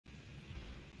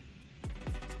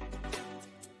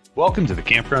Welcome to the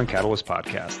Campground Catalyst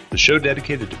Podcast, the show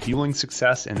dedicated to fueling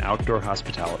success in outdoor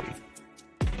hospitality.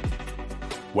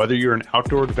 Whether you're an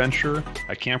outdoor adventurer,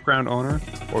 a campground owner,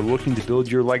 or looking to build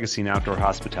your legacy in outdoor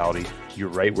hospitality, you're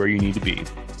right where you need to be.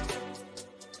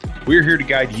 We're here to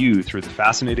guide you through the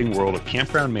fascinating world of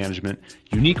campground management,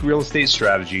 unique real estate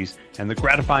strategies, and the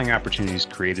gratifying opportunities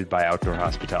created by outdoor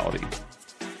hospitality.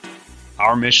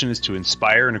 Our mission is to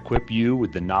inspire and equip you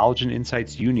with the knowledge and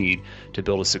insights you need to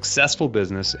build a successful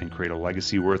business and create a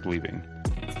legacy worth leaving.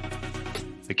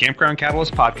 The Campground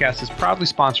Catalyst Podcast is proudly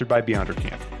sponsored by Beyonder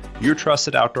Camp, your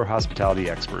trusted outdoor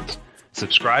hospitality experts.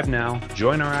 Subscribe now,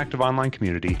 join our active online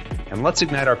community, and let's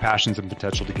ignite our passions and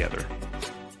potential together.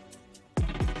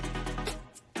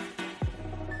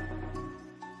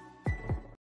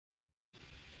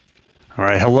 All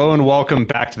right. Hello and welcome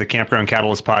back to the Campground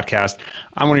Catalyst Podcast.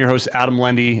 I'm one of your hosts, Adam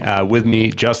Lendy. With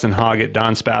me, Justin Hoggett,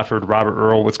 Don Spafford, Robert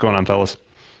Earl. What's going on, fellas?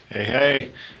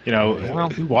 Hey.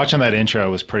 Watching that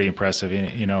intro was pretty impressive.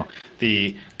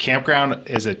 The campground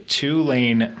is a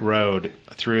 2-lane road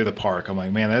through the park. I'm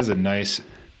like, man, that is a nice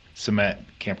cement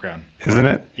campground. Isn't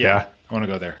it? Yeah. I want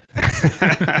to go there.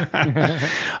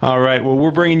 All right. Well,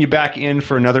 we're bringing you back in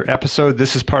for another episode.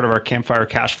 This is part of our Campfire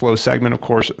Cash Flow segment, of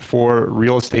course, for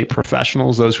real estate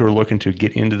professionals, those who are looking to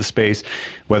get into the space,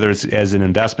 whether it's as an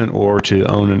investment or to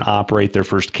own and operate their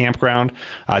first campground.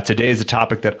 Today is a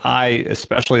topic that I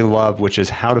especially love, which is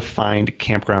how to find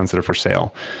campgrounds that are for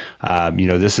sale.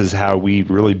 This is how we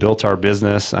really built our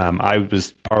business. I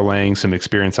was parlaying some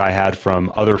experience I had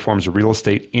from other forms of real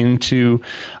estate into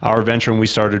our venture when we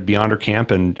started Beyonder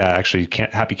Camp, and actually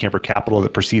Happy Camper Capital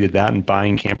that preceded that, and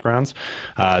buying campgrounds.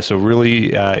 So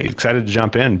really excited to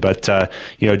jump in. But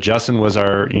Justin was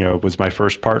was my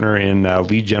first partner in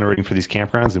lead generating for these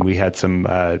campgrounds, and we had some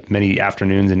many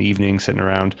afternoons and evenings sitting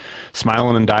around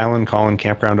smiling and dialing, calling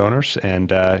campground owners. And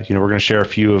we're going to share a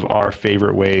few of our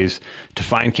favorite ways to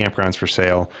find campgrounds for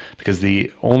sale, because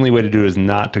the only way to do it is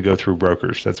not to go through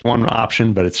brokers. That's one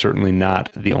option, but it's certainly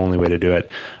not the only way to do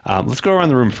it. Let's go around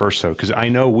the room first, though, because I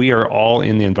know we are all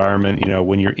in the environment.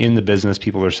 When you're in the business,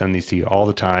 people are sending these to you all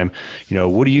the time.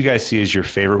 What do you guys see as your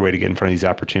favorite way to get in front of these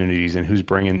opportunities, and who's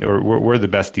bringing, or where are the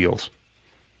best deals?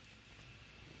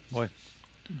 Boy,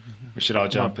 we should all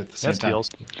jump at the same time. Deals.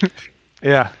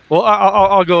 Yeah. Well,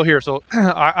 I'll go here. So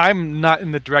I'm not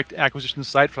in the direct acquisition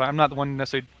side. I'm not the one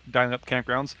necessarily dialing up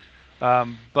campgrounds.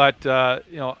 But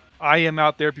I am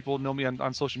out there. People know me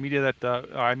on social media that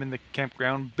I'm in the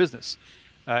campground business.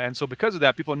 And so because of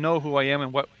that, people know who I am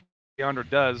and what Beyonder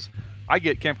does. I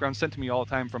get campgrounds sent to me all the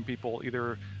time from people.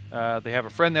 Either they have a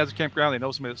friend that has a campground, they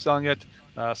know somebody that's selling it,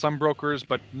 some brokers,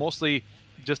 but mostly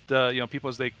just people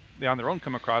as they on their own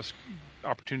come across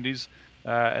opportunities,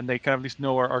 and they kind of at least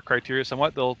know our criteria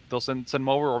somewhat. They'll send them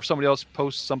over, or if somebody else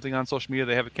posts something on social media,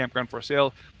 they have a campground for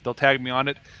sale, they'll tag me on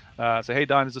it, say, hey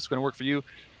Don, is this going to work for you?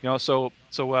 So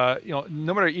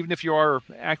no matter, even if you are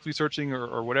actively searching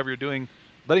or whatever you're doing,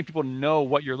 letting people know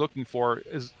what you're looking for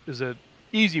is a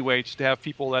easy way just to have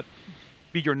people that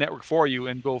be your network for you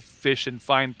and go fish and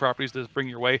find properties to bring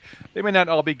your way. They may not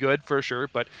all be good for sure,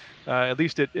 but at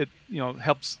least it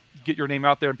helps get your name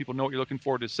out there and people know what you're looking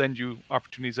for to send you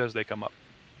opportunities as they come up.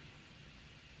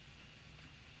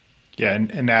 Yeah,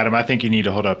 and Adam, I think you need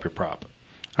to hold up your prop.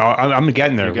 Oh, I'm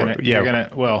getting there.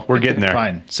 We're getting there.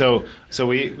 Fine. So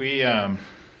we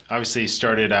obviously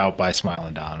started out by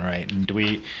Smiling Don, right? And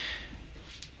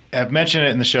I've mentioned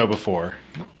it in the show before.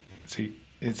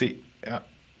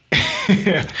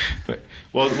 But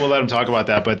we'll let him talk about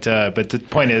that. But the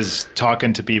point is,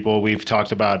 talking to people, we've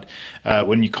talked about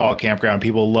when you call a campground,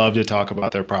 people love to talk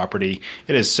about their property.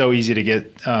 It is so easy to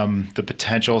get the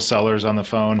potential sellers on the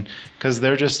phone because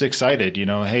they're just excited.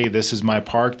 Hey, this is my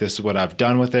park. This is what I've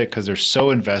done with it, because they're so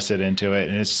invested into it,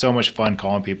 and it's so much fun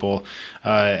calling people.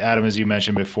 Adam, as you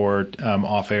mentioned before,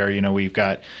 off air, we've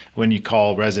got, when you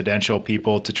call residential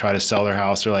people to try to sell their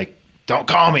house, they're like, don't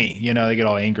call me, they get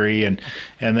all angry, and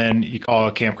then you call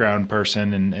a campground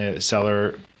person and a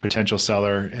potential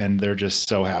seller, and they're just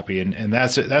so happy, and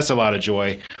that's a lot of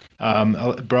joy.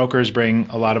 Brokers bring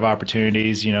a lot of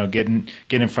opportunities, get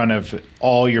in front of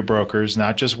all your brokers,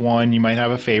 not just one. You might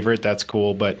have a favorite, that's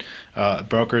cool, but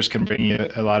brokers can bring you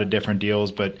a lot of different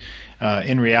deals, but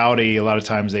in reality, a lot of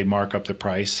times they mark up the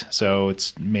price, so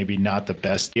it's maybe not the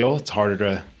best deal. It's harder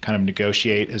to kind of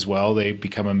negotiate as well. They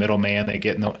become a middleman.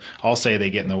 I'll say they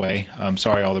get in the way. I'm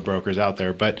sorry, all the brokers out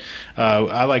there, but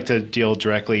I like to deal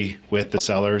directly with the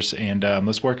sellers, and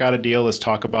let's work out a deal. Let's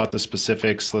talk about the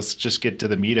specifics. Let's just get to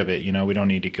the meat of it. We don't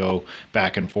need to go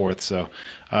back and forth. So,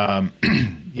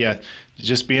 yeah,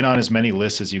 just being on as many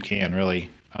lists as you can, really.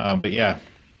 But yeah,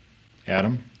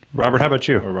 Adam. Robert, how about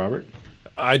you? Or Robert?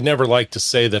 I'd never like to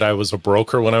say that I was a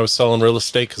broker when I was selling real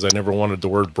estate because I never wanted the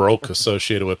word broke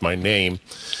associated with my name.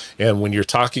 And when you're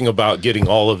talking about getting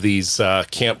all of these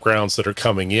campgrounds that are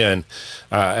coming in,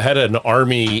 I had an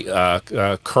Army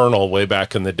colonel way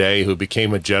back in the day who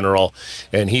became a general,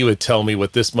 and he would tell me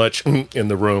with this much in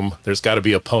the room, there's got to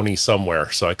be a pony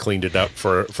somewhere. So I cleaned it up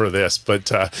for this.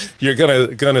 But you're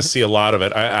gonna see a lot of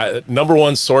it. Number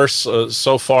one source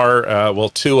so far, well,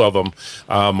 two of them.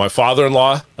 My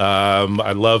father-in-law.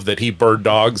 I love that he bird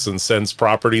dogs and sends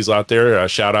properties out there.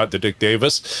 Shout out to Dick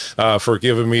Davis for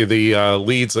giving me the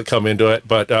leads that come into it.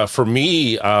 But for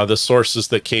me, the sources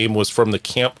that came was from the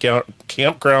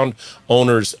Campground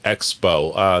Owners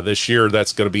Expo. This year,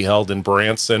 that's going to be held in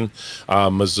Branson,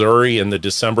 Missouri in the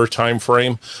December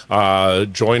timeframe.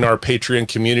 Join our Patreon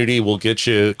community. We'll get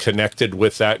you connected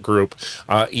with that group.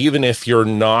 Even if you're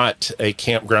not a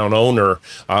campground owner,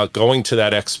 going to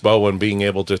that expo and being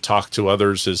able to talk to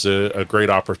others is a great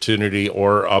opportunity,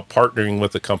 or partnering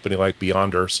with a company like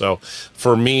Beyonder. So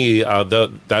for me,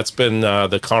 that's been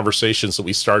the conversations that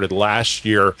we started last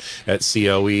year at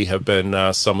COE have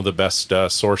been some of the best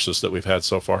sources that we've had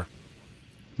so far.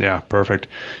 Yeah, perfect.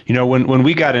 When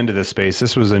we got into this space,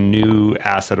 this was a new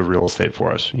asset of real estate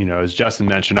for us. As Justin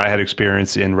mentioned, I had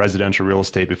experience in residential real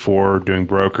estate before doing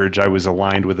brokerage. I was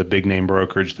aligned with a big name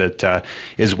brokerage that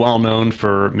is well known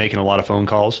for making a lot of phone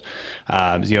calls.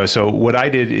 So what I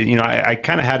did, I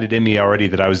kind of had it in me already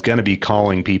that I was going to be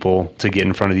calling people to get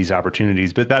in front of these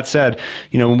opportunities. But that said,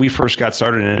 when we first got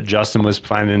started in it, Justin was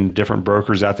finding different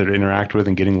brokers out there to interact with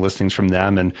and getting listings from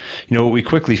them. And what we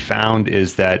quickly found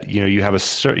is that you have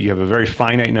a very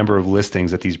finite number of listings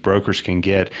that these brokers can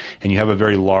get, and you have a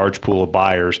very large pool of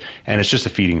buyers, and it's just a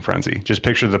feeding frenzy. Just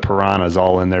picture the piranhas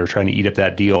all in there trying to eat up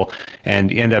that deal, and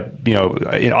you end up,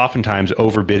 oftentimes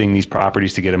overbidding these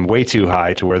properties to get them way too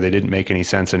high to where they didn't make any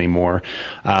sense anymore.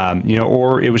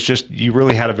 Or it was just, you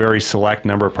really had a very select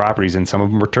number of properties, and some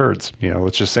of them were turds.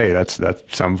 Let's just say that's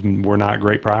some of them were not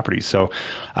great properties. So,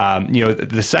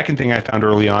 the second thing I found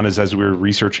early on is, as we were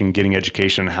researching, getting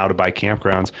education on how to buy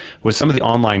campgrounds, was some of the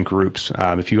online groups.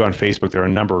 If you go on Facebook, there are a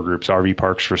number of groups: RV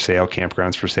parks for sale,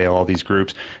 campgrounds for sale, all these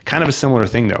groups. Kind of a similar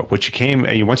thing though.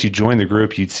 Once you join the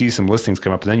group, you'd see some listings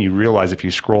come up, and then you realize if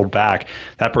you scrolled back,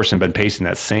 that person had been pasting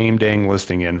that same dang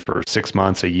listing in for 6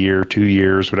 months, a year, 2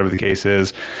 years, whatever the case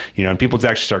is. And people would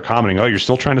actually start commenting, "Oh, you're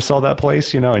still trying to sell that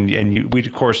place?" We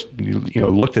of course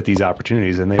looked at these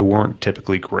opportunities, and they weren't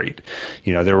typically great.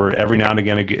 There were every now and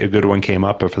again a good one came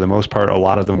up, but for the most part, a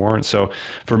lot of them weren't. So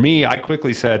for me, I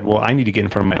quickly said, well, I need to get in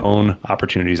front of my own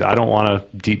opportunities. I don't want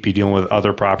to be dealing with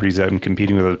other properties that I'm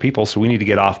competing with other people, so we need to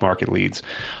get off-market leads.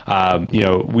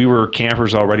 We were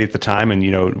campers already at the time,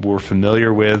 and we're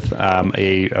familiar with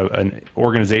an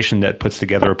organization that puts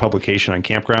together a publication on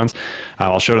campgrounds.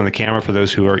 I'll show it on the camera for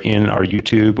those who are in our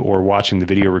YouTube or watching the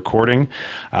video recording.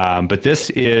 But this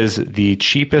is the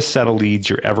cheapest set of leads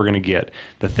you're ever going to get.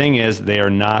 The thing is, they are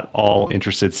not all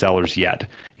interested sellers yet.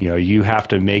 You have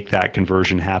to make that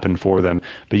conversion happen for them.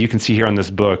 But you can see here on this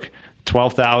book,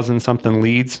 12,000 something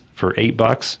leads for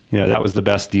 $8. That was the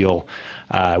best deal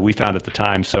we found at the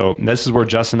time. So this is where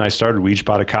Justin and I started. We each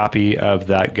bought a copy of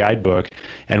that guidebook,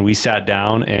 and we sat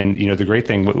down. And the great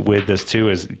thing with this too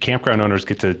is campground owners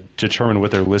get to determine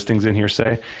what their listings in here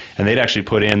say, and they'd actually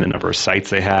put in the number of sites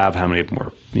they have, how many of them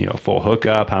were full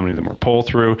hookup, how many of them were pull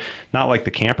through. Not like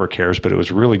the camper cares, but it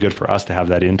was really good for us to have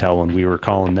that intel when we were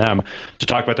calling them to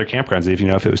talk about their campgrounds.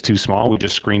 If it was too small, we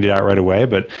just screened it out right away.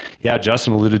 But yeah,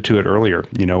 Justin alluded to it earlier.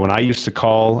 When I used to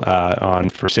call on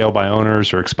for sale by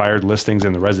owners or expired listings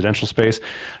in the residential space,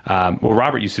 well,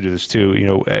 Robert used to do this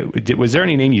too. Was there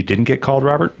any name you didn't get called,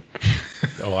 Robert?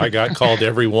 Oh, I got called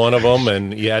every one of them,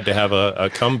 and you had to have a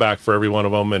comeback for every one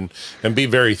of them, and be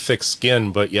very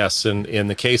thick-skinned. But yes, in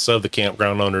the case of the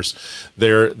campground owners,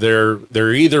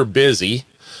 they're either busy.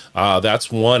 That's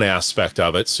one aspect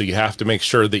of it. So you have to make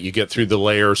sure that you get through the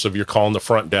layers of your call in the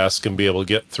front desk and be able to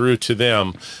get through to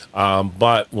them.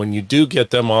 But when you do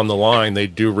get them on the line, they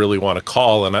do really want to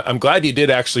call. And I'm glad you did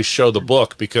actually show the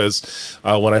book, because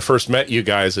when I first met you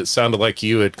guys, it sounded like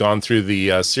you had gone through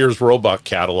the Sears Roebuck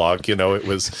catalog. It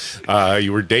was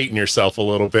you were dating yourself a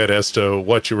little bit as to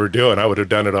what you were doing. I would have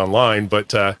done it online,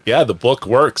 but yeah, the book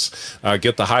works.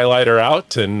 Get the highlighter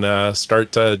out and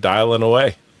start dialing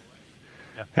away.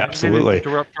 Absolutely. And to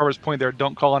Robert's point there,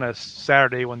 don't call on a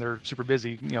Saturday when they're super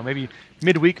busy. Maybe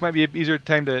midweek might be an easier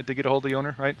time to get a hold of the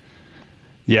owner, right?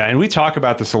 Yeah, and we talk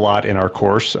about this a lot in our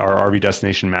course, our RV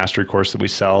Destination Mastery course that we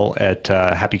sell at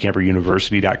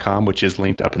happycamperuniversity.com, which is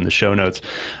linked up in the show notes,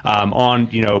 on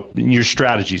your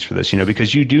strategies for this.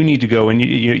 Because you do need to go and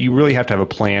you really have to have a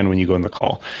plan when you go in the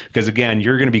call. Because again,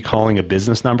 you're going to be calling a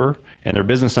business number, and their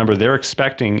business number, they're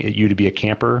expecting you to be a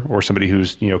camper or somebody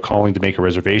who's calling to make a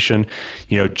reservation.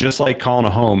 Just like calling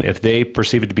a home, if they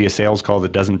perceive it to be a sales call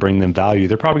that doesn't bring them value,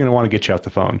 they're probably going to want to get you off the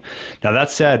phone. Now that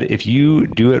said, if you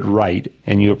do it right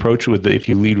and you approach if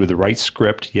you lead with the right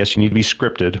script, yes, you need to be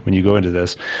scripted when you go into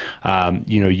this.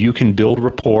 You can build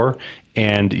rapport.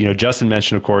 And, Justin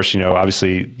mentioned, of course,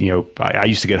 obviously, I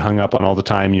used to get hung up on all the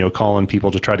time, calling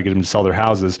people to try to get them to sell their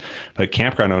houses. But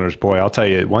campground owners, boy, I'll tell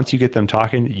you, once you get them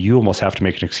talking, you almost have to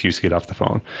make an excuse to get off the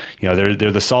phone. They're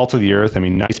the salt of the earth. I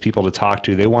mean, nice people to talk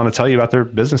to. They want to tell you about their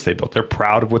business they built. They're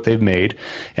proud of what they've made,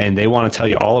 and they want to tell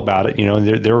you all about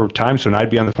it. There were times when I'd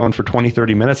be on the phone for 20,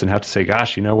 30 minutes and have to say,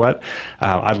 gosh, you know what?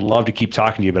 I'd love to keep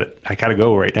talking to you, but I got to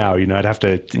go right now. I'd have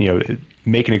to,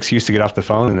 make an excuse to get off the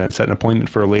phone and then set an appointment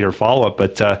for a later follow-up.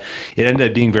 But it ended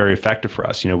up being very effective for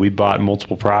us. We bought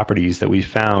multiple properties that we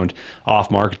found off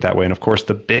market that way. And of course,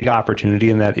 the big opportunity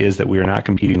in that is that we are not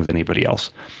competing with anybody else.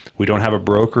 We don't have a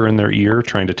broker in their ear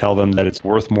trying to tell them that it's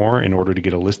worth more in order to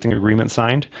get a listing agreement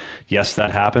signed. Yes,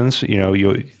 that happens.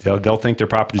 They'll think their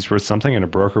property's worth something, and a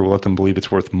broker will let them believe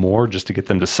it's worth more just to get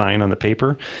them to sign on the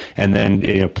paper, and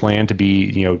then plan to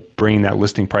be bringing that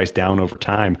listing price down over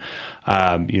time.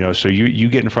 So you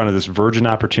get in front of this virgin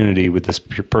opportunity with this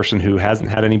person who hasn't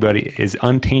had anybody, is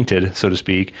untainted, so to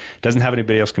speak, doesn't have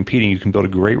anybody else competing. You can build a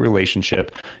great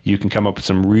relationship. You can come up with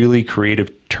some really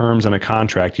creative terms on a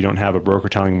contract. You don't have a broker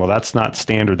telling them, well, that's not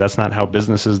standard. That's not how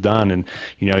business is done. And,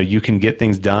 you can get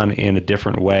things done in a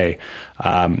different way.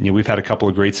 We've had a couple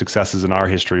of great successes in our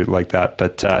history like that.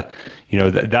 But,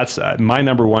 that's my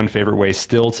number one favorite way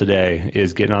still today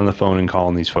is getting on the phone and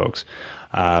calling these folks.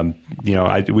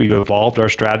 We've evolved our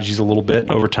strategies a little bit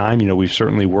over time. We've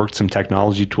certainly worked some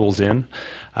technology tools in.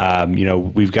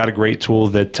 We've got a great tool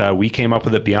that we came up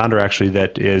with at Beyonder, actually,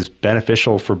 that is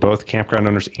beneficial for both campground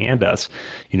owners and us,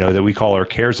 that we call our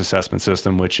CARES assessment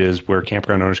system, which is where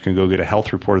campground owners can go get a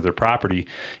health report of their property.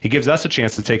 It gives us a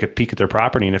chance to take a peek at their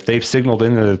property, and if they've signaled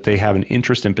in there that they have an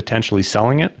interest in potentially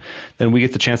selling it, then we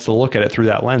get the chance to look at it through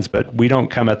that lens. But we don't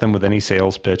come at them with any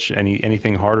sales pitch,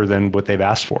 anything harder than what they've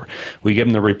asked for. We give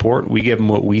them the report. We give them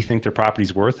what we think their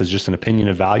property's worth as just an opinion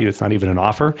of value. It's not even an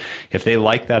offer. If they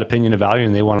like that opinion of value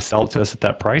and they want to sell it to us at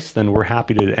that price, then we're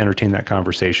happy to entertain that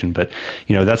conversation. But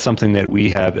that's something that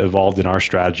we have evolved in our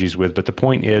strategies with. But the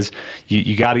point is,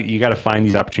 you got to find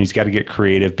these opportunities. You got to get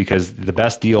creative, because the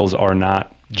best deals are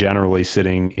not generally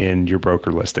sitting in your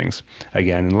broker listings.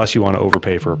 Again, unless you want to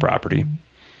overpay for a property.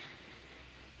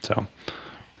 So,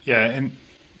 yeah, and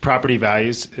property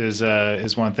values is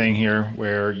one thing here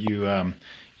where you've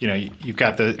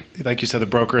got like you said, the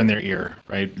broker in their ear,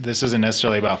 right? This isn't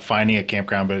necessarily about finding a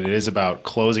campground, but it is about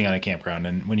closing on a campground.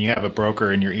 And when you have a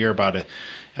broker in your ear about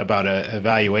a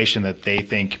valuation that they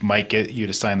think might get you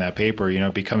to sign that paper,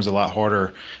 it becomes a lot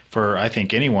harder for, I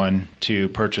think, anyone to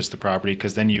purchase the property,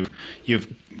 because then you've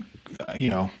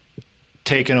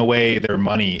taken away their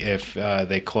money if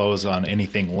they close on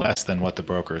anything less than what the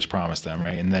broker has promised them,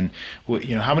 right? And then,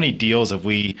 how many deals have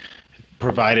we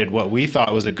provided what we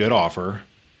thought was a good offer?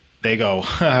 They go,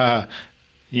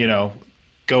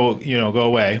 go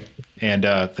away, and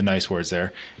the nice words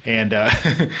there, and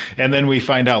and then we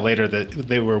find out later that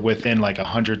they were within like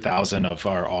 100,000 of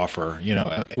our offer,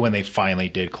 when they finally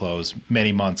did close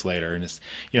many months later. And it's,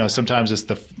 sometimes it's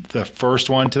the first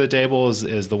one to the table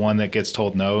is the one that gets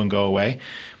told no and go away.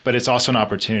 But it's also an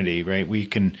opportunity, right? We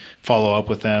can follow up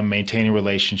with them, maintain a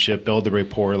relationship, build the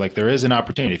rapport. Like, there is an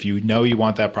opportunity. If you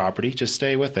want that property, just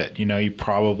stay with it. You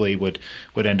probably would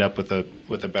end up with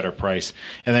a better price.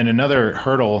 And then another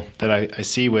hurdle that I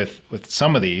see with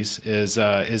some of these is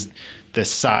the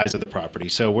size of the property.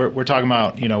 So we're talking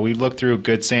about, we looked through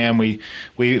Good Sam. We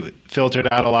filtered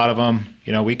out a lot of them.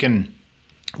 We can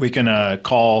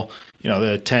call,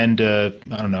 the 10 to,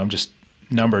 I don't know, I'm just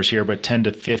numbers here, but 10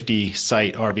 to 50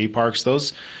 site RV parks.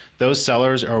 Those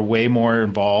sellers are way more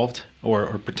involved,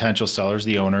 or potential sellers,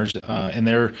 the owners, and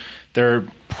they're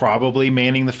probably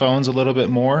manning the phones a little bit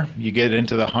more. You get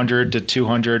into the 100 to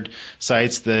 200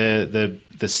 sites,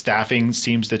 the staffing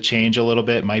seems to change a little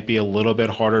bit. It might be a little bit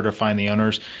harder to find the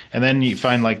owners. And then you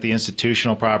find like the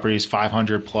institutional properties,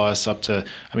 500 plus up to,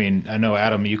 I know,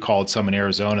 Adam, you called some in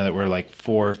Arizona that were like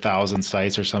 4,000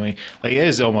 sites or something. Like, it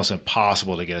is almost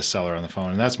impossible to get a seller on the phone.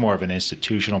 And that's more of an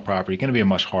institutional property. It's going to be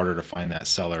much harder to find that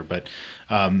seller. But,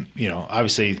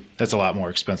 obviously that's a lot more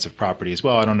expensive property as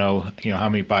well. I don't know, how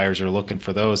many buyers sellers are looking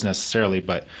for those necessarily,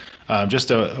 but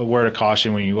just a word of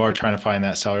caution when you are trying to find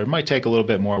that seller. It might take a little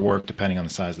bit more work depending on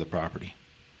the size of the property.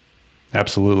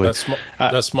 Absolutely.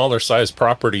 That smaller size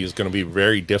property is going to be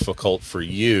very difficult for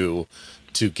you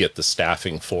to get the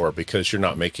staffing for, because you're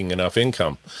not making enough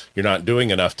income. You're not doing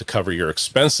enough to cover your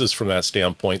expenses from that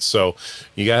standpoint. So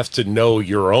you have to know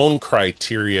your own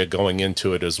criteria going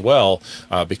into it as well,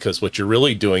 because what you're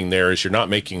really doing there is you're not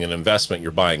making an investment,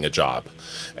 you're buying a job.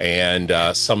 And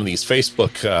some of these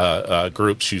Facebook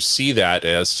groups, you see that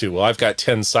as to, well, I've got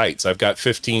 10 sites, I've got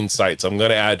 15 sites,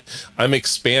 I'm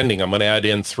expanding, I'm going to add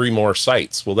in 3 more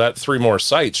sites. Well, that 3 more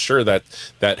sites, sure,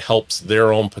 that helps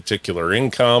their own particular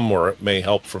income, or it may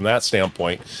help from that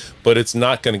standpoint, but it's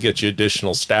not going to get you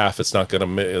additional staff. It's not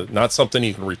going to, not something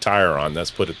you can retire on. Let's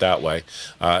put it that way,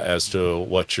 as to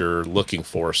what you're looking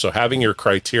for. So having your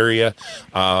criteria,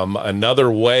 another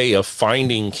way of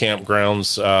finding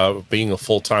campgrounds, being a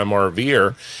full-time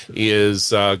RVer,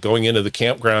 is going into the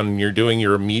campground and you're doing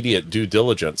your immediate due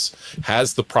diligence.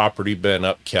 Has the property been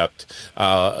upkept?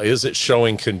 Is it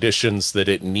showing conditions that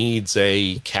it needs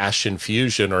a cash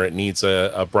infusion, or it needs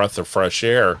a breath of fresh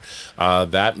air?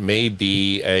 That may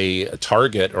be a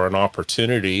target or an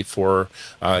opportunity for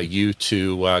you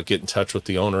to get in touch with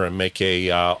the owner and make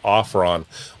a offer on.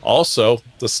 Also,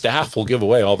 the staff will give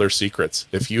away all their secrets.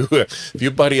 If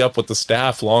you buddy up with the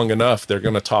staff long enough, they're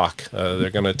going to talk. They're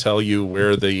going to tell you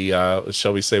where the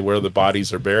shall we say, where the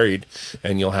bodies are buried,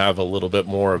 and you'll have a little bit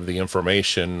more of the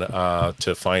information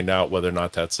to find out whether or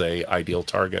not that's a ideal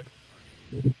target.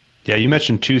 Yeah, you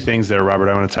mentioned 2 things there, Robert,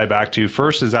 I want to tie back to.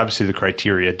 First is obviously the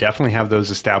criteria. Definitely have those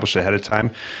established ahead of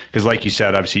time, because like you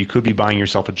said, obviously you could be buying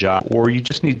yourself a job, or you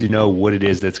just need to know what it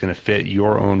is that's going to fit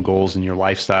your own goals and your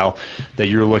lifestyle that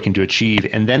you're looking to achieve.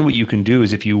 And then what you can do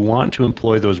is, if you want to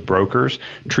employ those brokers,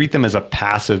 treat them as a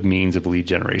passive means of lead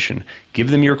generation.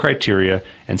 Give them your criteria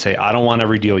and say, I don't want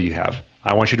every deal you have.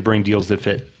 I want you to bring deals that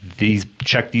fit these,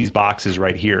 check these boxes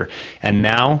right here. And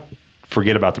now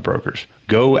forget about the brokers.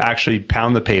 Go actually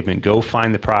pound the pavement, go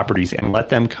find the properties, and let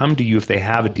them come to you if they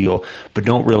have a deal, but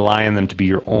don't rely on them to be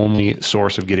your only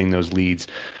source of getting those leads.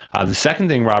 The second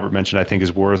thing Robert mentioned, I think,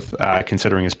 is worth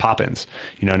considering is pop-ins.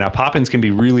 Now pop-ins can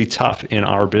be really tough in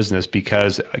our business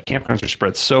because campgrounds are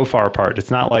spread so far apart.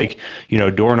 It's not like,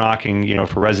 door knocking,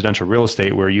 for residential real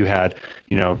estate where you had,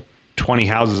 20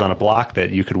 houses on a block that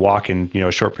you could walk in,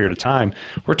 a short period of time.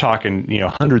 We're talking,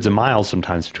 hundreds of miles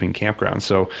sometimes between campgrounds.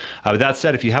 So with that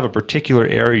said, if you have a particular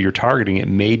area you're targeting, it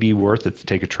may be worth it to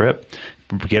take a trip,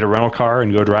 get a rental car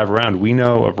and go drive around. We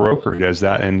know a broker who does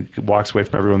that and walks away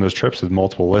from every one of those trips with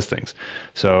multiple listings.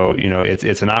 So,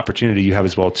 it's an opportunity you have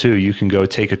as well too. You can go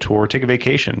take a tour, take a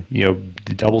vacation,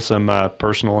 double some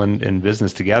personal and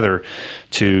business together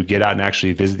to get out and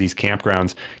actually visit these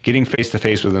campgrounds. Getting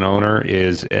face-to-face with an owner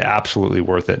is absolutely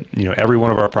worth it. Every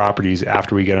one of our properties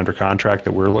after we get under contract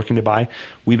that we're looking to buy,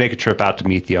 we make a trip out to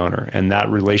meet the owner. And that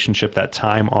relationship, that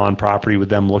time on property with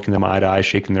them, looking them eye to eye,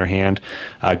 shaking their hand,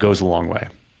 goes a long way.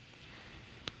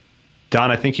 Don,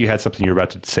 I think you had something you were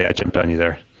about to say. I jumped on you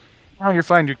there. Oh, you're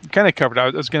fine. You kind of covered. I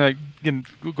was going to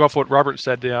go off what Robert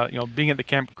said. Being at the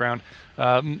campground,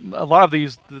 a lot of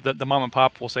these, the mom and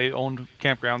pop will say owned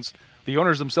campgrounds. The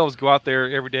owners themselves go out there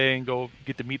every day and go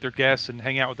get to meet their guests and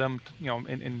hang out with them,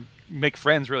 and make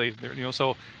friends. Really,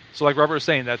 so like Robert was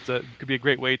saying, that could be a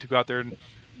great way to go out there and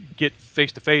get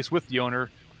face to face with the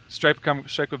owner, strike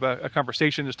up a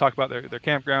conversation, just talk about their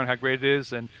campground, how great it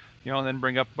is, and and then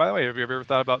bring up, by the way, have you ever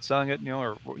thought about selling it?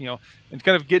 And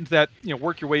kind of get into that,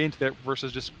 work your way into that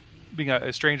versus just being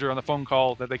a stranger on the phone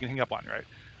call that they can hang up on,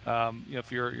 right?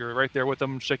 If you're right there with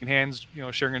them, shaking hands,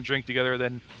 sharing a drink together,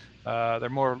 then they're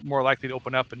more likely to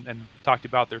open up and talk to you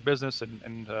about their business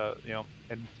and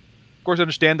of course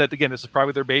understand that, again, this is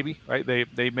probably their baby, right?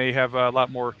 They may have a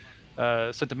lot more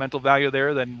sentimental value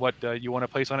there than what you want to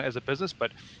place on it as a business,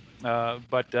 but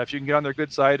if you can get on their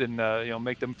good side and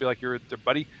make them feel like you're their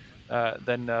buddy,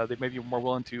 then they may be more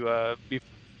willing to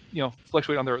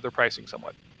fluctuate on their pricing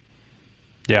somewhat.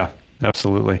 Yeah,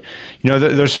 absolutely.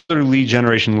 There's other lead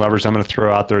generation levers I'm going to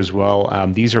throw out there as well.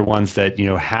 These are ones that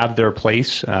have their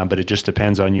place, but it just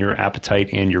depends on your appetite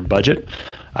and your budget.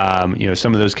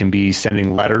 Some of those can be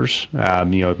sending letters,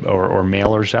 or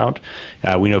mailers out.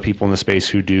 We know people in the space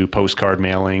who do postcard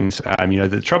mailings.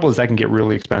 The trouble is that can get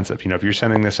really expensive. If you're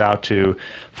sending this out to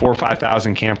 4,000 or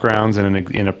 5,000 campgrounds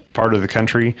in a part of the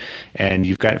country, and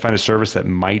you've got to find a service that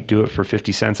might do it for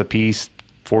 50 cents a piece,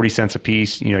 40 cents a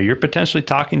piece, you're potentially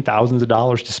talking thousands of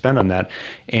dollars to spend on that.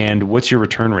 And what's your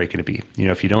return rate going to be?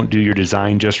 If you don't do your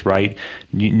design just right,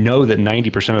 you know that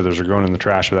 90% of those are going in the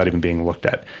trash without even being looked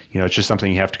at. It's just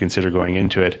something you have to consider going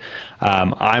into it.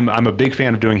 I'm a big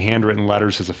fan of doing handwritten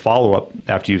letters as a follow-up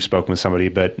after you've spoken with somebody,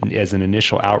 but as an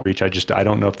initial outreach, I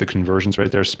don't know if the conversion's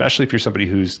right there, especially if you're somebody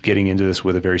who's getting into this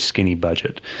with a very skinny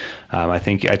budget. I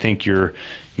think you're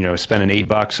spending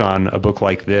 $8 on a book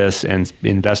like this and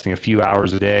investing a few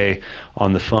hours a day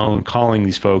on the phone calling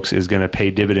these folks is going to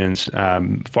pay dividends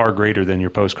far greater than your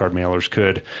postcard mailers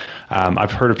could.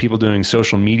 I've heard of people doing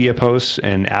social media posts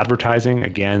and advertising.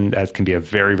 Again, that can be a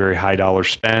very, very high dollar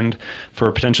spend for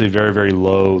a potentially very, very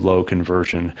low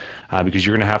conversion because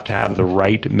you're going to have the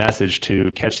right message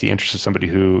to catch the interest of somebody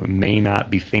who may not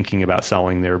be thinking about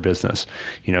selling their business.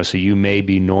 So you may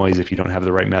be noise if you don't have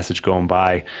the right message going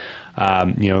by.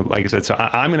 Like I said, so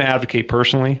I'm going to advocate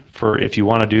personally for if you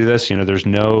want to do this, there's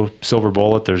no silver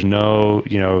bullet. There's no,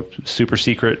 super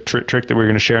secret trick that we're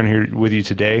going to share in here with you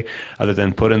today other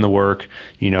than put in the work,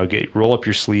 roll up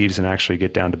your sleeves and actually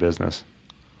get down to business.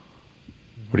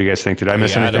 What do you guys think? Did I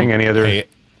miss anything? Any other?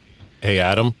 Hey,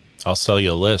 Adam, I'll sell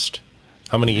you a list.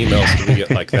 How many emails do we get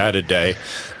like that a day?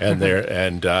 And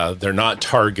they're not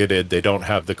targeted. They don't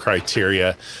have the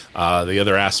criteria. The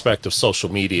other aspect of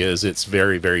social media is it's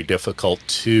very, very difficult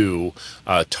to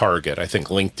target. I think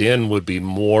LinkedIn would be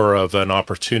more of an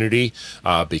opportunity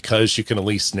because you can at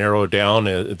least narrow down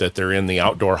that they're in the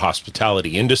outdoor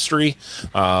hospitality industry.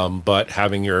 But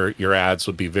having your ads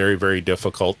would be very, very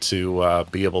difficult to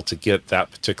be able to get that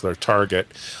particular target.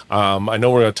 I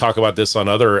know we're going to talk about this on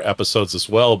other episodes as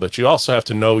well, but you also have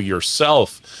to know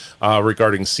yourself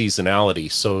regarding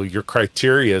seasonality. So your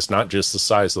criteria is not just the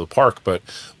size of the park, but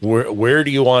where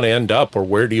do you want to end up, or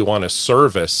where do you want to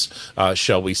service,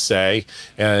 shall we say?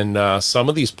 And some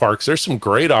of these parks, there's some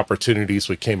great opportunities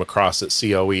we came across at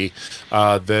COE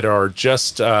that are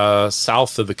just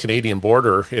south of the Canadian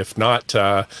border, if not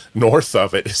north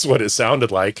of it, is what it sounded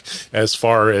like, as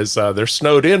far as they're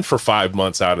snowed in for 5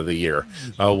 months out of the year.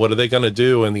 What are they going to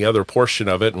do in the other portion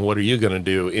of it, and what are you going to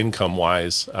do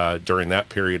income-wise during that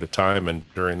period of time and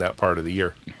during that part of the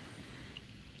year?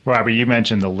 Robert, you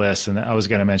mentioned the list, and I was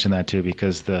going to mention that too,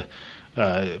 because the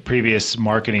previous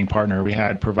marketing partner we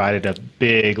had provided a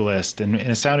big list, and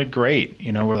it sounded great.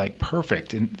 We're like,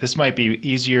 perfect. And this might be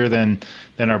easier than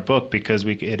our book because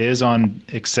it is on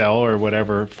Excel or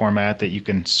whatever format that you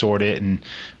can sort it and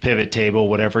pivot table,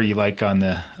 whatever you like on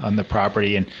the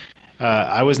property. And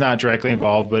I was not directly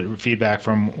involved, but feedback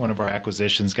from one of our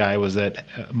acquisitions guy was that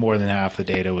more than half the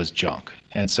data was junk.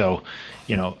 And so,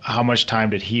 how much time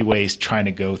did he waste trying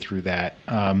to go through that?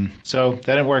 So that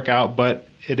didn't work out, but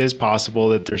it is possible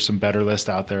that there's some better list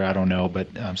out there. I don't know, but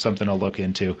something to look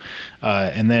into.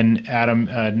 And then, Adam,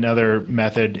 another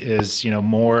method is,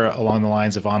 more along the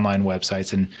lines of online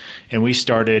websites. And we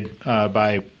started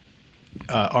by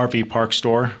RV Park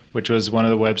Store, which was one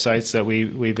of the websites that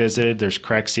we visited. There's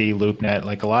Crexy, LoopNet,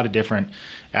 like a lot of different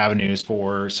avenues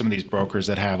for some of these brokers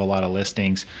that have a lot of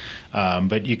listings.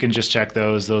 But you can just check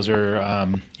those. Those are,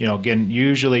 again,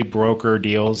 usually broker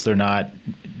deals. They're not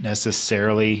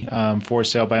necessarily for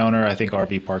sale by owner. I think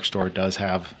RV Park Store does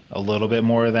have a little bit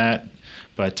more of that.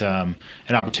 But an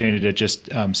opportunity to just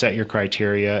set your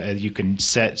criteria. You can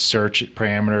set search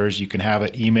parameters. You can have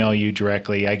it email you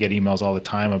directly. I get emails all the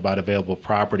time about available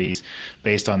properties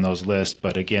based on those lists.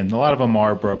 But again, a lot of them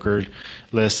are brokered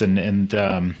lists, and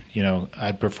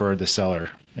I'd prefer the seller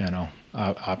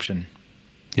option.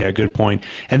 Yeah, good point.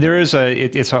 And there is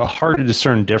it's a hard to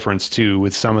discern difference too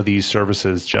with some of these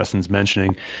services Justin's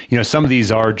mentioning. Some of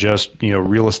these are just,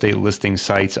 real estate listing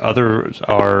sites. Others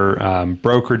are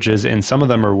brokerages, and some of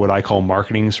them are what I call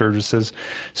marketing services.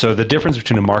 So the difference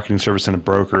between a marketing service and a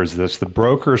broker is this: the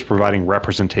broker is providing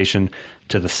representation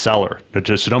to the seller.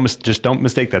 Just don't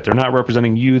mistake that. They're not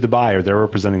representing you, the buyer. They're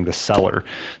representing the seller.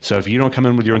 So if you don't come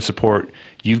in with your own support,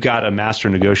 you've got a master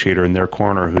negotiator in their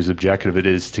corner whose objective it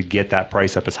is to get that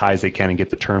price up as high as they can and get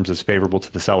the terms as favorable to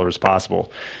the seller as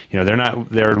possible. They're not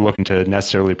there looking to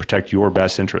necessarily protect your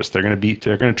best interest. They're going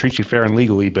to treat you fair and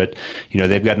legally, but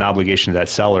they've got an obligation to that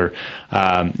seller.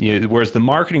 Whereas the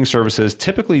marketing services,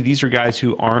 typically these are guys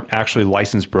who aren't actually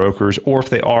licensed brokers, or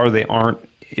if they are, they aren't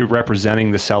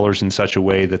representing the sellers in such a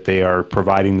way that they are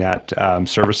providing that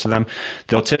service to them,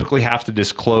 they'll typically have to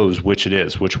disclose which it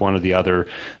is, which one or the other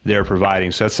they're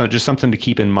providing. So that's not just something to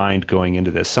keep in mind going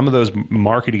into this. Some of those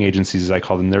marketing agencies, as I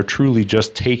call them, they're truly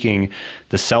just taking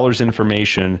the seller's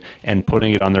information and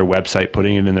putting it on their website,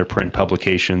 putting it in their print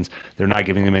publications. They're not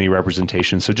giving them any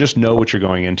representation. So just know what you're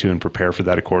going into and prepare for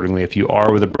that accordingly. If you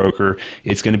are with a broker,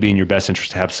 it's going to be in your best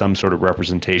interest to have some sort of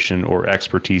representation or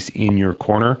expertise in your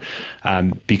corner,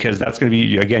 because that's going to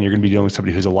be, again, you're going to be dealing with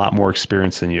somebody who's a lot more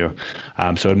experienced than you.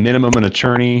 So at minimum, an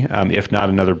attorney, if not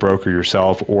another broker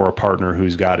yourself, or a partner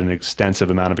who's got an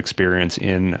extensive amount of experience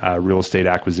in real estate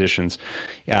acquisitions.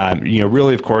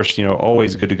 Really, of course,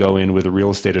 always good to go in with a real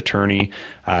estate attorney,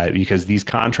 because these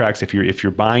contracts, if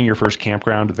you're buying your first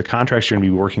campground, the contracts you're going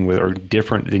to be working with are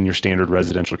different than your standard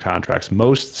residential contracts.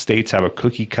 Most states have a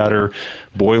cookie cutter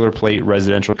boilerplate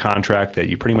residential contract that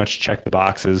you pretty much check the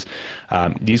boxes.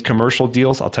 These commercial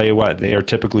deals, I'll tell you what, they are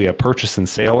typically a purchase and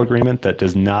sale agreement that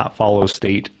does not follow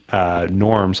state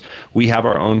norms. We have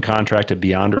our own contract at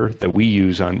Beyonder that we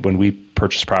use when we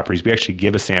purchase properties. We actually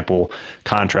give a sample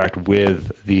contract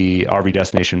with the RV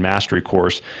Destination Mastery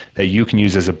course that you can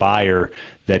use as a buyer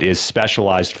that is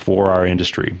specialized for our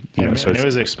industry. So it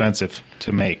was expensive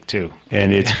to make too.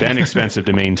 And it's been expensive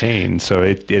to maintain. So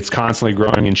it's constantly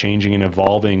growing and changing and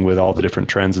evolving with all the different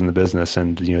trends in the business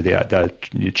and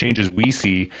the changes we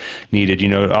see needed.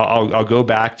 I'll go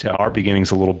back to our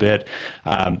beginnings a little bit.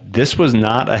 This was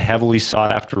not a heavily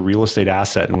sought after real estate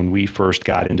asset when we first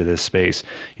got into this space.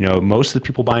 Most of the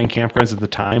people buying campgrounds at the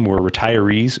time were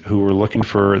retirees who were looking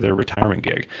for their retirement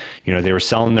gig. They were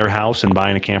selling their house and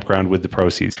buying a campground with the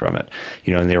proceeds from it.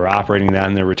 And they were operating that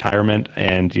in their retirement,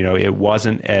 and it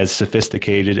wasn't as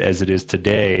sophisticated as it is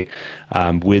today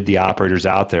with the operators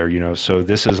out there. So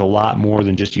this is a lot more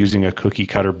than just using a cookie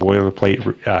cutter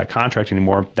boilerplate contract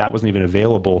anymore. That wasn't even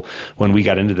available when we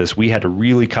got into this. We had to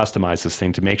really customize this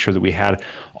thing to make sure that we had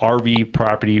RV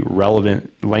property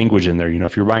relevant language in there.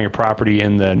 If you're buying a property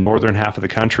in the northern half of the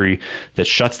country that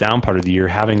shuts down part of the year,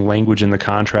 having language in the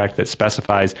contract that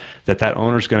specifies that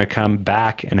owner's going to come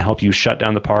back and help you shut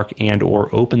down the park and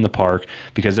or open the park,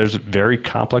 because there's a very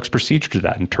complex procedure to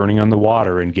that, and turning on the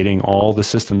water and getting all the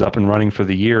systems up and running for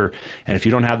the year. And if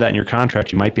you don't have that in your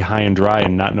contract, you might be high and dry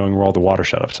and not knowing where all the water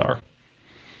shutoffs are.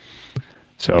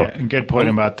 So good point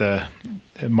about the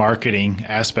marketing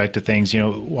aspect of things.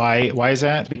 Why is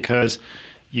that? Because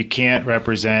you can't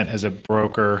represent as a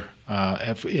broker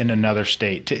in another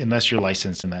state unless you're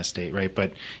licensed in that state, right?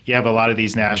 But you have a lot of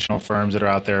these national firms that are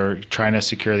out there trying to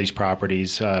secure these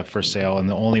properties for sale, and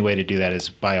the only way to do that is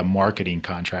by a marketing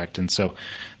contract. And so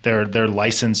they're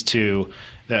licensed to,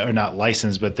 or not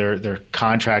licensed, but they're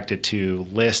contracted to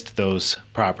list those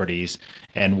properties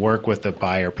and work with the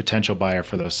potential buyer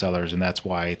for those sellers, and that's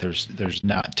why there's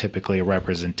not typically a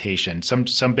representation.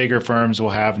 Some bigger firms will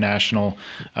have national,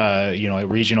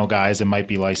 regional guys that might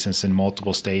be licensed in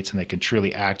multiple states, and they can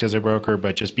truly act as a broker.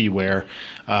 But just beware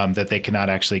that they cannot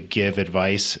actually give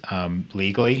advice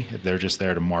legally. They're just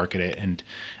there to market it,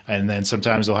 and then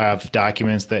sometimes they'll have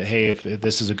documents that, hey, if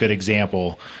this is a good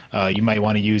example, you might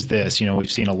want to use this. We've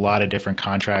seen a lot of different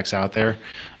contracts out there.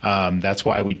 That's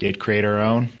why we did create our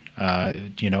own.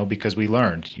 Because we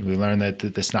learned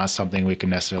that that's not something we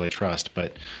can necessarily trust,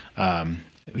 but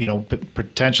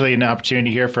potentially an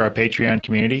opportunity here for our Patreon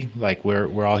community. Like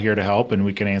we're all here to help, and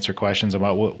we can answer questions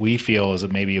about what we feel is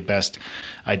maybe a best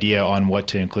idea on what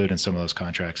to include in some of those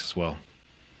contracts as well.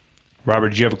 Robert,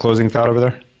 do you have a closing thought over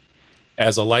there?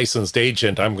 As a licensed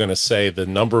agent, I'm going to say the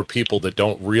number of people that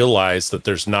don't realize that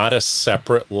there's not a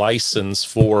separate license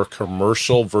for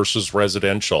commercial versus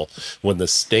residential. When the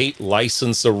state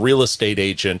licenses a real estate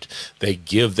agent, they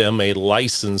give them a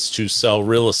license to sell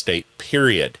real estate,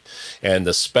 period. And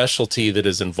the specialty that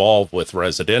is involved with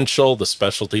residential, the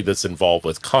specialty that's involved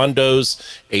with condos,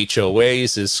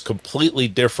 HOAs is completely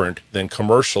different than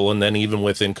commercial. And then even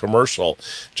within commercial,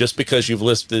 just because you've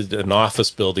listed an office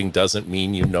building doesn't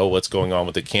mean you know what's going on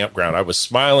with the campground. I was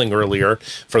smiling earlier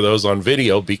for those on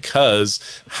video because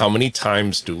how many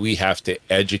times do we have to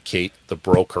educate the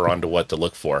broker onto what to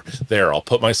look for? There, I'll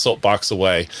put my soapbox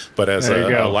away, but as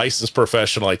a licensed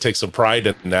professional, I take some pride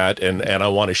in that, and I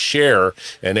want to share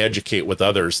and educate with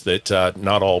others that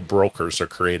not all brokers are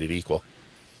created equal.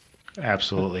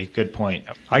 Absolutely. Good point.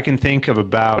 I can think of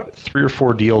about 3 or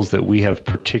 4 deals that we have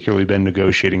particularly been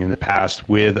negotiating in the past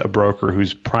with a broker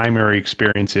whose primary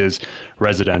experience is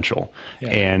residential. Yeah.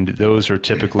 And those are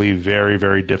typically very,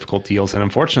 very difficult deals. And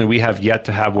unfortunately, we have yet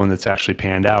to have one that's actually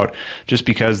panned out just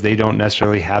because they don't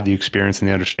necessarily have the experience and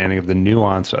the understanding of the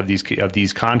nuance of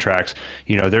these contracts.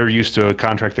 You know, they're used to a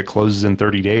contract that closes in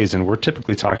 30 days, and we're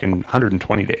typically talking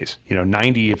 120 days,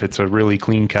 90 if it's a really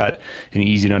clean cut and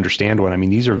easy to understand one. I mean,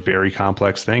 these are very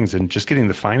complex things, and just getting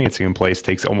the financing in place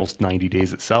takes almost 90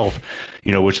 days itself,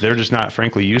 which they're just not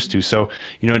frankly used to. So,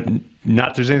 not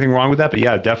that there's anything wrong with that, but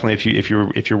yeah, definitely if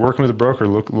you're working with a broker,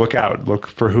 look out, look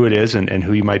for who it is and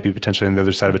who you might be potentially on the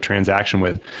other side of a transaction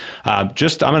with. I'm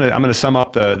gonna sum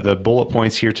up the bullet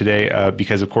points here today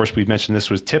because of course we've mentioned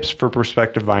this was tips for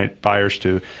prospective buyers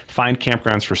to find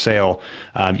campgrounds for sale.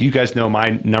 You guys know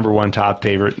my number one top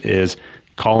favorite is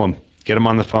call them. Get them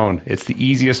on the phone. It's the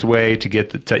easiest way to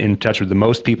get in touch with the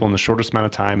most people in the shortest amount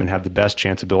of time and have the best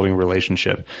chance of building a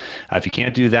relationship. If you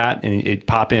can't do that, and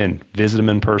pop in, visit them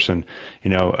in person.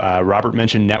 Robert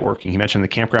mentioned networking. He mentioned the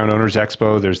Campground Owners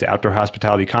Expo. There's the Outdoor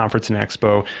Hospitality Conference and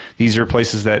Expo. These are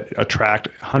places that attract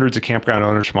hundreds of campground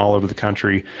owners from all over the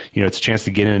country. It's a chance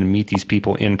to get in and meet these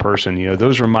people in person.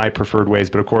 Those are my preferred ways,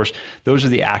 but of course, those are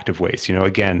the active ways.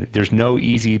 Again, there's no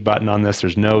easy button on this.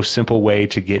 There's no simple way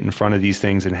to get in front of these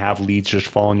things and have leads just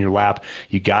fall in your lap.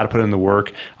 You got to put in the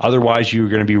work. Otherwise, you're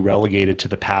going to be relegated to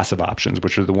the passive options,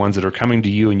 which are the ones that are coming to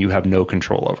you and you have no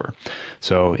control over.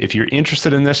 So if you're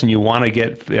interested in this and you want to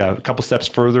get a couple steps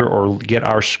further or get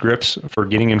our scripts for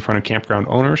getting in front of campground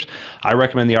owners, I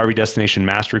recommend the RV Destination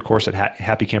Mastery course at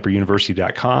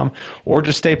happycamperuniversity.com, or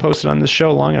just stay posted on this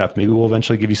show long enough. Maybe we'll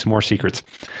eventually give you some more secrets.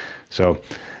 So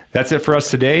that's it for us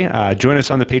today. Join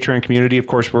us on the Patreon community, of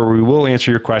course, where we will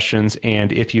answer your questions.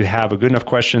 And if you have a good enough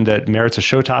question that merits a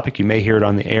show topic, you may hear it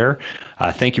on the air.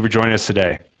 Thank you for joining us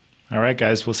today. All right,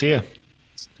 guys. We'll see you.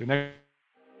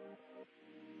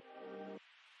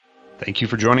 Thank you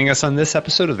for joining us on this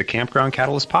episode of the Campground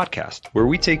Catalyst Podcast, where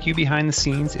we take you behind the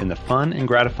scenes in the fun and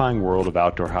gratifying world of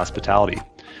outdoor hospitality.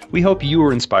 We hope you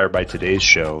were inspired by today's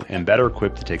show and better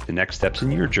equipped to take the next steps in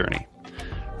your journey.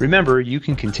 Remember, you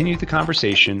can continue the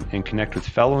conversation and connect with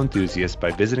fellow enthusiasts by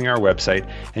visiting our website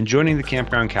and joining the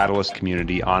Campground Catalyst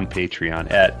community on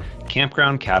Patreon at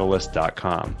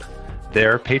campgroundcatalyst.com.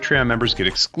 There, Patreon members get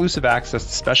exclusive access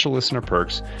to special listener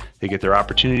perks, they get their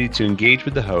opportunity to engage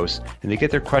with the host, and they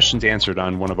get their questions answered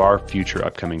on one of our future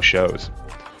upcoming shows.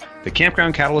 The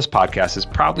Campground Catalyst Podcast is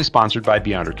proudly sponsored by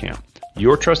Beyonder Camp,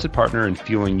 your trusted partner in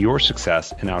fueling your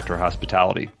success in outdoor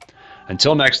hospitality.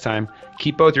 Until next time,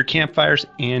 keep both your campfires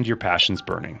and your passions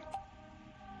burning.